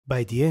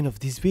By the end of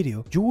this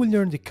video, you will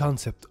learn the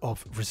concept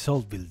of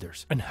result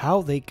builders and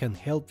how they can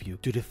help you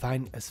to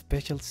define a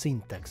special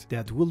syntax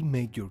that will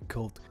make your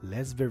code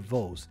less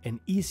verbose and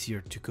easier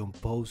to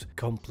compose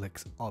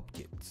complex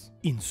objects.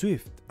 In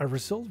Swift, a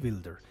result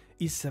builder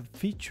is a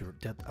feature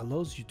that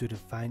allows you to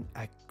define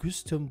a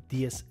custom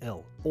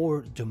DSL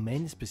or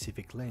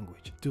domain-specific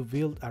language to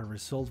build a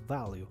result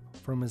value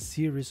from a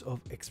series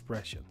of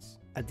expressions.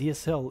 A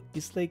DSL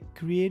is like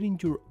creating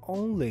your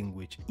own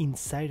language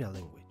inside a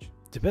language.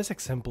 The best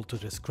example to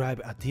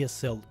describe a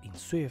DSL in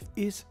Swift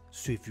is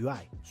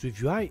SwiftUI.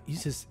 SwiftUI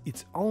uses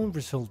its own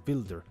result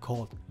builder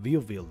called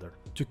ViewBuilder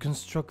to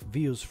construct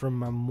views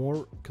from a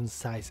more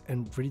concise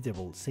and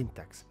readable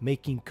syntax,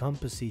 making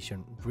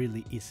composition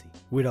really easy.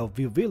 Without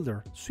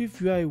ViewBuilder,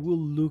 SwiftUI will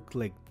look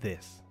like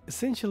this.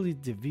 Essentially,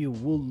 the view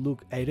will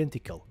look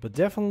identical, but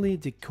definitely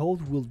the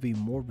code will be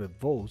more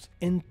verbose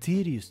and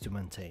tedious to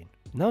maintain.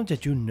 Now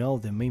that you know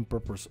the main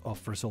purpose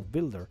of Result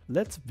Builder,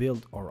 let's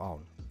build our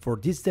own. For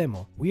this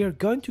demo, we are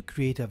going to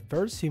create a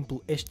very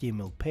simple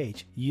HTML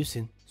page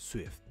using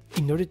Swift.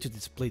 In order to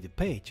display the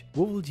page,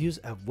 we will use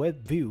a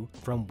web view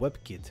from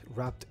WebKit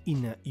wrapped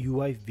in a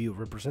UI view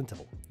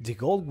representable. The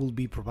goal will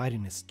be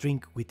providing a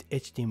string with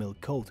HTML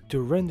code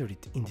to render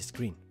it in the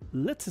screen.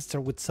 Let's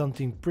start with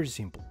something pretty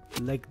simple,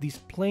 like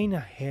displaying a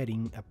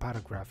heading, a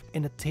paragraph,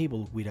 and a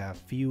table with a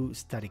few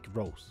static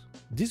rows.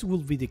 This will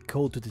be the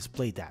code to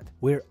display that.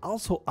 We're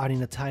also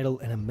adding a title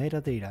and a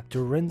metadata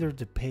to render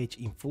the page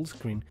in full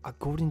screen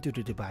according to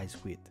the device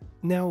width.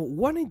 Now,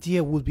 one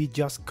idea would be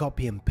just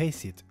copy and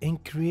paste it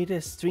and create a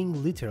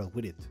string literal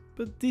with it.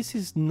 But this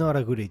is not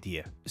a good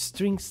idea.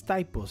 Strings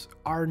typos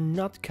are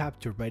not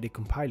captured by the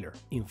compiler.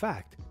 In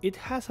fact, it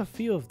has a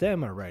few of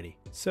them already.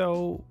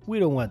 So we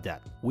don't want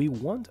that. We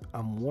want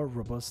a more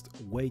robust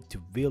way to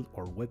build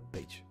our web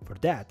page. For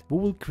that, we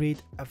will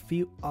create a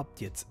few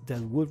objects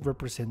that will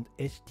represent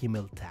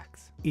HTML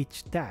tags.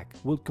 Each tag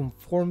will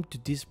conform to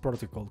this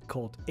protocol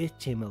called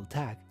HTML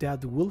tag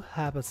that will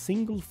have a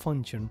single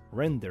function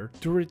render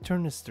to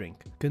return a string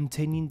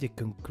containing the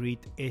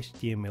concrete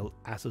HTML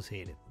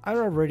associated. I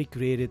already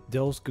created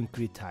those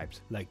concrete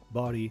types like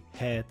body,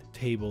 head,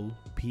 table,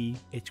 p,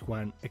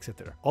 h1,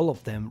 etc. All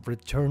of them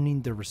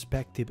returning the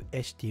respective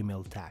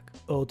HTML tag,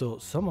 although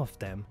some of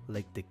them,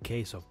 like the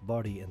case of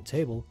body and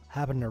table,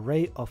 have an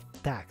array of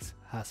tags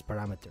as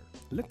parameter.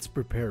 Let's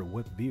prepare a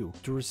web view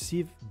to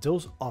receive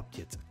those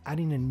objects,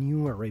 adding a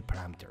new array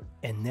parameter.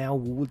 And now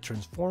we will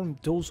transform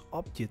those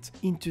objects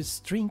into a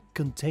string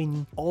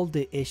containing all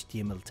the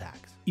HTML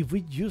tags. If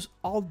we use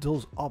all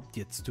those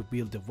objects to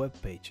build the web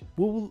page,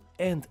 we will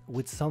end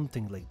with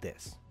something like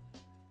this.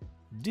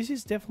 This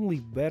is definitely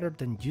better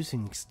than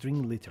using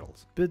string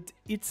literals, but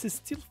it's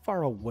still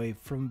far away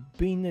from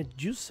being a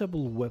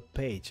usable web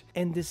page,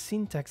 and the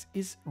syntax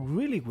is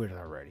really weird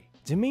already.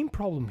 The main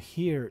problem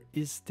here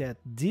is that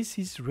this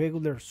is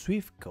regular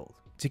Swift code.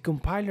 The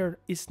compiler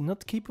is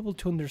not capable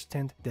to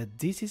understand that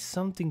this is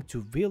something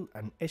to build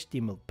an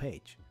HTML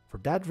page. For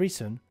that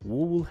reason,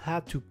 we will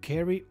have to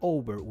carry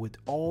over with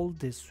all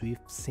the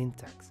Swift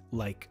syntax,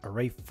 like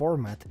array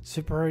format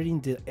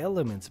separating the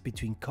elements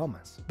between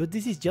commas. But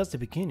this is just the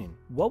beginning.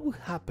 What will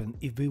happen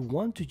if we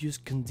want to use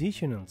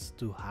conditionals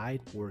to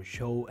hide or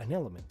show an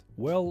element?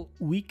 Well,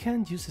 we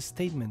can use a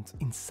statement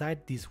inside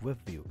this web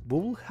view. We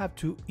will have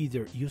to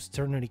either use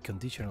ternary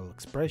conditional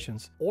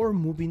expressions or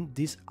moving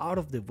this out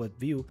of the web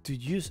view to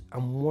use a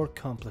more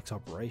complex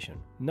operation.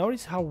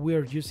 Notice how we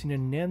are using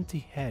an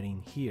empty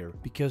heading here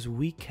because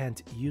we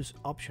can't use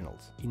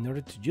optionals. In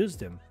order to use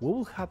them, we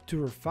will have to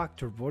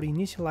refactor body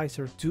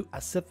initializer to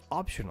accept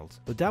optionals,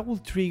 but that will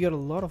trigger a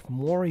lot of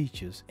more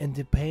issues and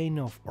the pain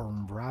of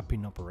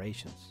unwrapping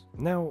operations.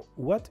 Now,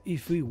 what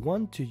if we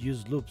want to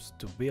use loops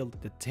to build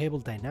the table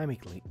dynamically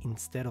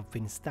instead of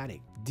being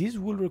static? This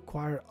will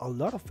require a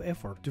lot of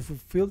effort to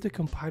fulfill the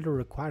compiler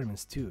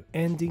requirements too,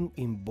 ending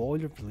in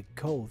boilerplate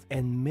code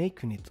and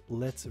making it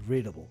less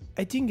readable.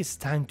 I think it's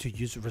time to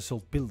use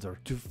Result Builder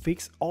to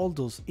fix all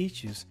those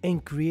issues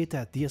and create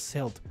a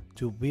DSL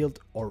to build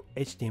our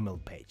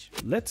HTML page.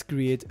 Let's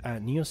create a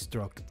new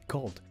struct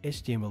called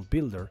HTML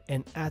Builder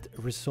and add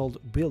Result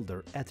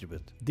Builder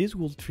attribute. This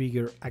will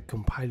trigger a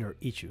compiler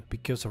issue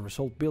because a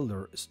Result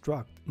Builder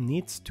struct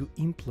needs to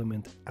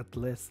implement at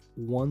least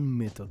one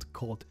method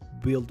called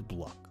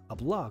buildBlock. A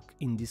block,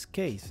 in this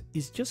case,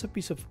 is just a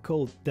piece of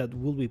code that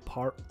will be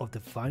part of the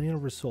final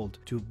result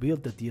to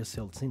build the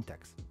DSL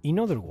syntax. In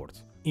other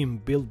words, in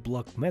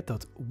buildBlock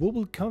method, we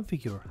will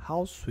configure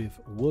how Swift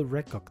will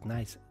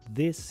recognize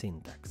this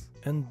syntax.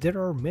 And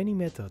there are many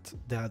methods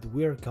that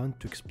we are going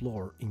to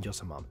explore in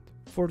just a moment.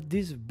 For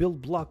this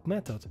buildBlock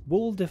method, we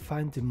will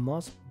define the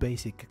most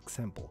basic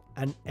example,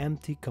 an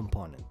empty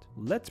component.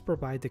 Let's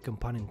provide the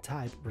component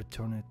type,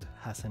 return it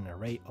as an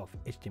array of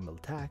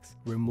HTML tags,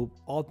 remove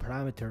all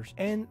parameters,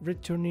 and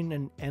returning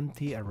an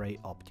empty array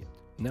object.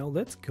 Now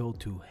let's go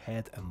to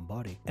head and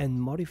body and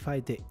modify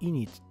the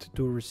init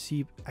to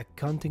receive a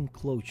content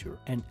closure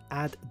and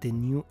add the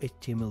new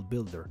HTML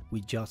builder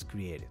we just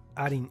created.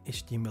 Adding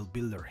HTML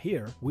builder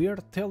here, we are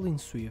telling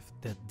Swift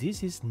that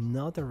this is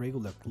not a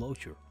regular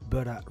closure,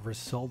 but a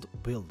result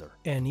builder,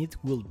 and it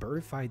will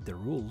verify the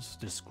rules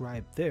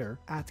described there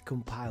at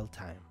compile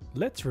time.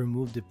 Let's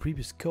remove the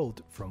previous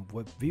code from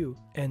WebView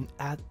and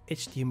add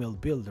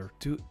HTML builder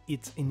to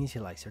its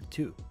initializer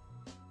too.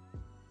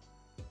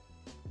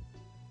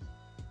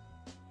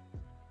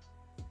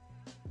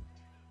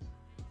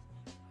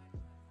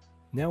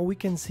 Now we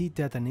can see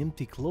that an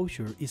empty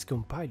closure is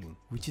compiling,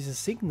 which is a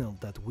signal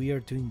that we are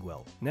doing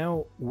well.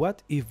 Now,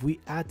 what if we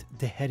add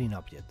the heading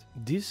object?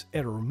 This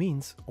error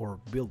means our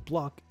build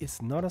block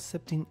is not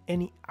accepting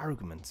any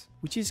arguments,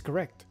 which is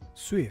correct.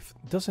 Swift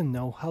doesn't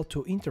know how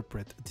to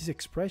interpret this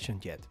expression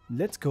yet.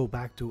 Let's go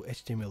back to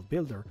HTML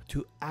Builder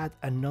to add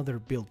another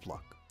build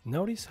block.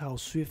 Notice how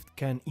Swift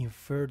can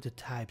infer the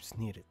types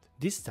needed.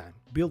 This time,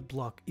 build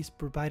block is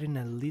providing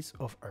a list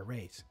of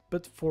arrays,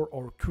 but for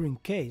our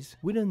current case,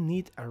 we don't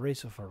need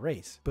arrays of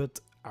arrays, but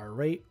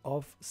array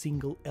of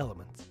single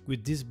elements.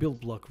 With this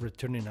build block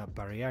returning a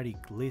variadic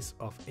list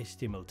of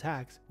HTML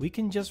tags, we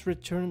can just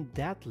return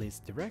that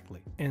list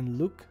directly, and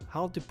look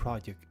how the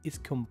project is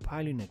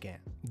compiling again.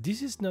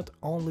 This is not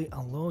only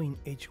allowing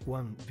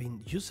H1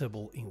 being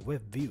usable in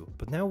WebView,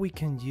 but now we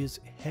can use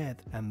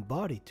head and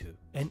body too,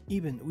 and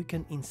even we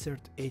can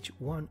insert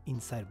H1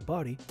 inside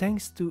body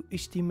thanks to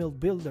HTML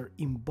builder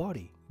in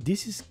body.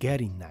 This is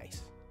getting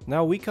nice.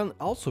 Now we can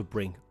also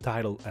bring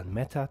title and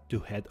meta to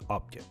head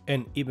object,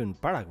 and even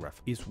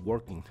paragraph is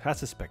working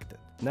as expected.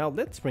 Now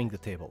let's bring the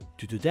table.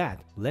 To do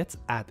that, let's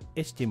add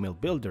HTML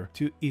builder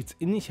to its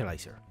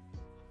initializer.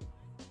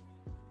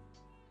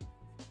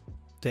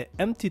 The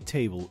empty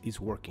table is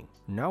working.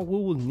 Now we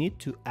will need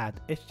to add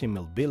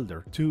HTML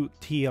builder to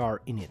tr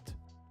init.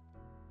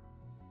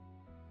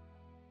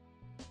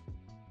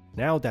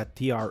 Now that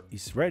tr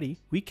is ready,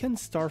 we can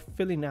start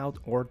filling out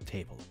our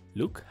table.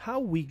 Look how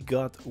we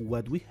got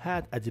what we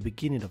had at the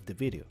beginning of the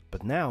video,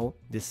 but now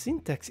the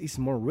syntax is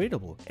more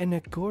readable and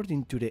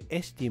according to the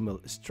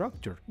HTML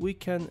structure we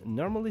can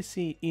normally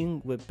see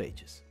in web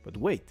pages. But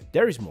wait,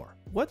 there is more.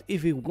 What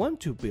if we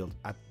want to build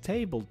a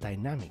table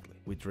dynamically?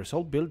 With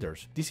result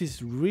builders, this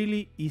is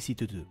really easy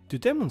to do. To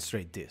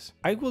demonstrate this,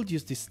 I will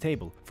use this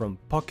table from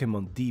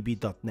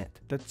PokemonDB.net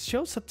that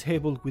shows a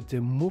table with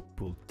the move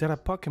pool that a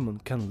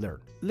Pokemon can learn.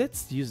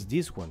 Let's use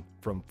this one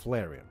from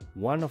Flareon,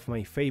 one of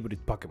my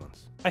favorite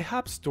Pokemons. I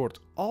have stored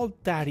all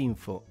that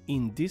info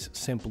in this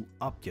sample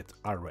object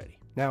already.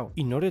 Now,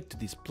 in order to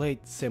display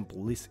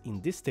sample list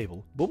in this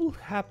table, we will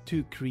have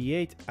to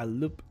create a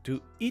loop to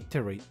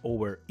iterate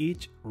over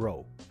each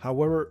row.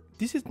 However,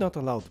 this is not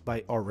allowed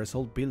by our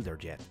result builder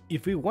yet.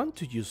 If we want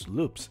to use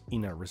loops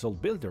in a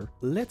result builder,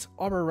 let's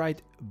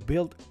override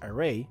build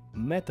array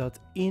method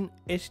in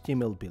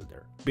HTML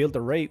builder. Build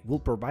array will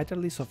provide a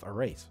list of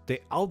arrays.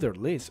 The outer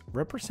list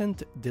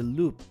represents the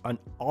loop on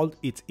all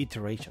its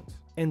iterations,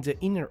 and the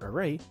inner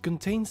array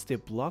contains the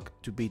block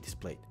to be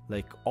displayed,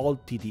 like all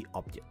TD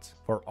objects.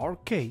 For our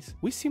case,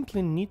 we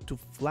simply need to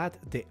flat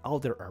the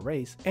outer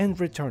arrays and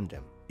return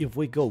them. If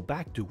we go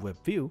back to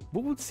WebView,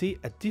 we will see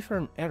a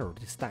different error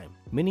this time,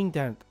 meaning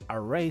that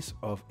arrays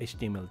of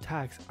HTML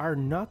tags are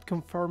not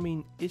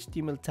conforming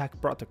HTML tag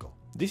protocol.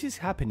 This is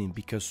happening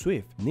because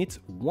Swift needs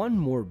one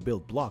more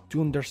build block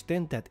to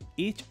understand that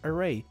each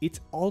array is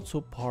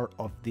also part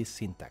of this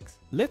syntax.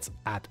 Let's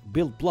add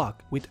build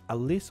block with a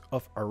list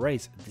of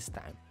arrays this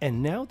time.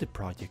 And now the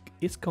project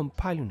is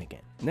compiling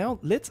again. Now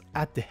let's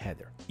add the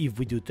header. If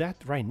we do that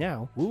right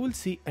now, we will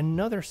see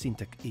another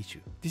syntax issue.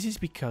 This is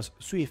because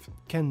Swift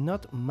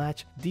cannot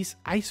match this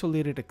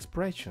isolated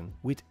expression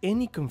with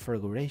any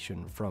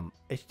configuration from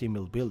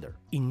HTML builder.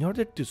 In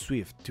order to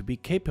Swift to be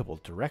capable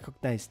to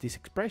recognize this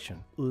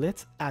expression,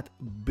 let's add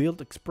build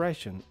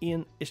expression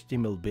in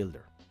HTML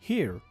builder.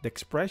 Here, the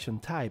expression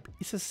type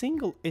is a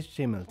single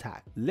HTML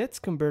tag. Let's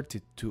convert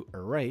it to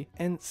array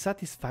and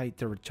satisfy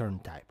the return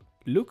type.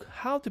 Look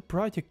how the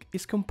project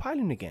is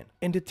compiling again,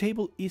 and the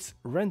table is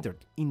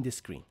rendered in the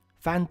screen.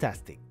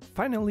 Fantastic!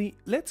 Finally,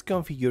 let's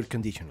configure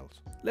conditionals.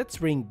 Let's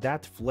bring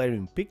that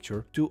flaring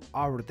picture to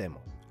our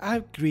demo.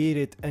 I've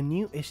created a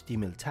new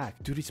HTML tag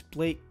to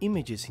display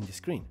images in the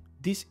screen.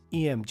 This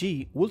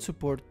EMG will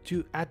support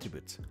two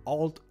attributes,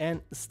 alt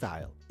and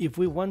style. If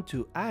we want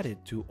to add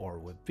it to our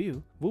web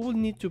view, we will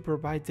need to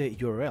provide the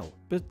URL.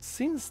 But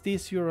since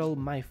this URL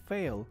might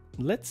fail,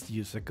 let's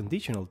use a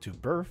conditional to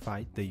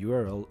verify the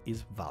URL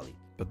is valid.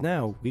 But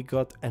now we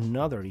got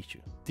another issue.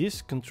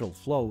 This control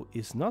flow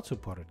is not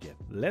supported yet.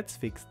 Let's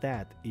fix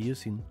that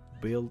using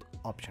build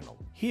optional.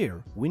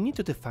 Here we need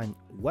to define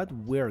what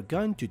we're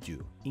going to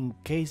do in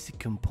case the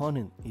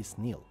component is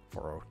nil.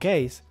 For our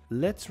case,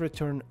 let's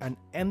return an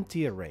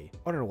empty array,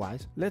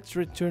 otherwise let's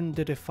return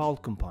the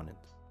default component.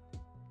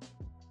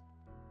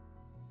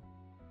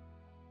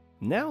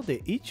 Now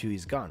the issue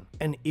is gone,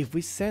 and if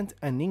we send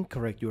an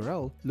incorrect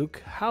URL,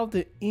 look how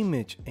the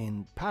image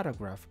and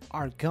paragraph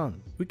are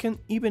gone. We can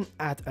even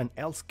add an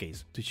else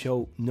case to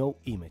show no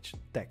image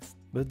text.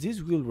 but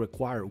this will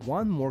require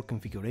one more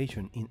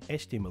configuration in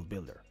HTML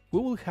Builder. We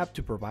will have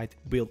to provide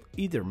build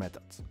either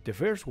methods. The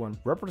first one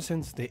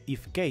represents the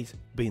if case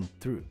being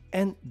true,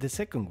 and the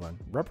second one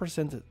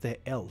represents the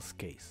else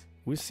case.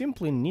 We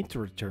simply need to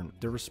return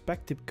the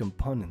respective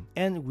component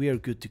and we are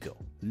good to go.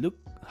 Look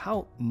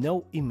how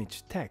no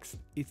image text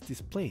is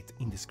displayed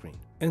in the screen.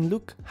 And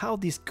look how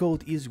this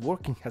code is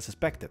working as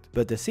expected,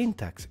 but the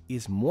syntax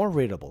is more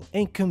readable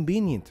and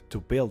convenient to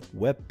build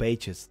web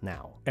pages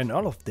now. And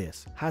all of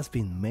this has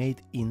been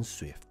made in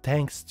Swift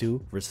thanks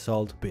to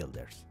result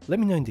builders. Let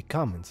me know in the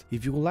comments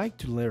if you would like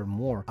to learn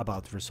more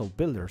about result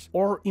builders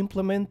or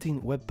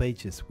implementing web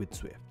pages with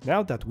Swift.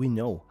 Now that we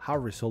know how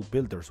result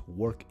builders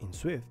work in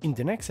Swift, in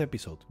the next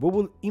episode we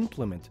will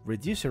implement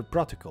Reducer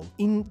protocol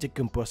in the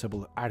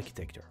composable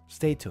architecture.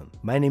 Stay tuned.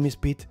 My name is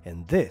Pete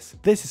and this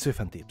is Swift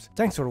and Tips.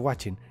 Thanks for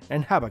watching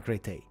and have a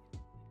great day.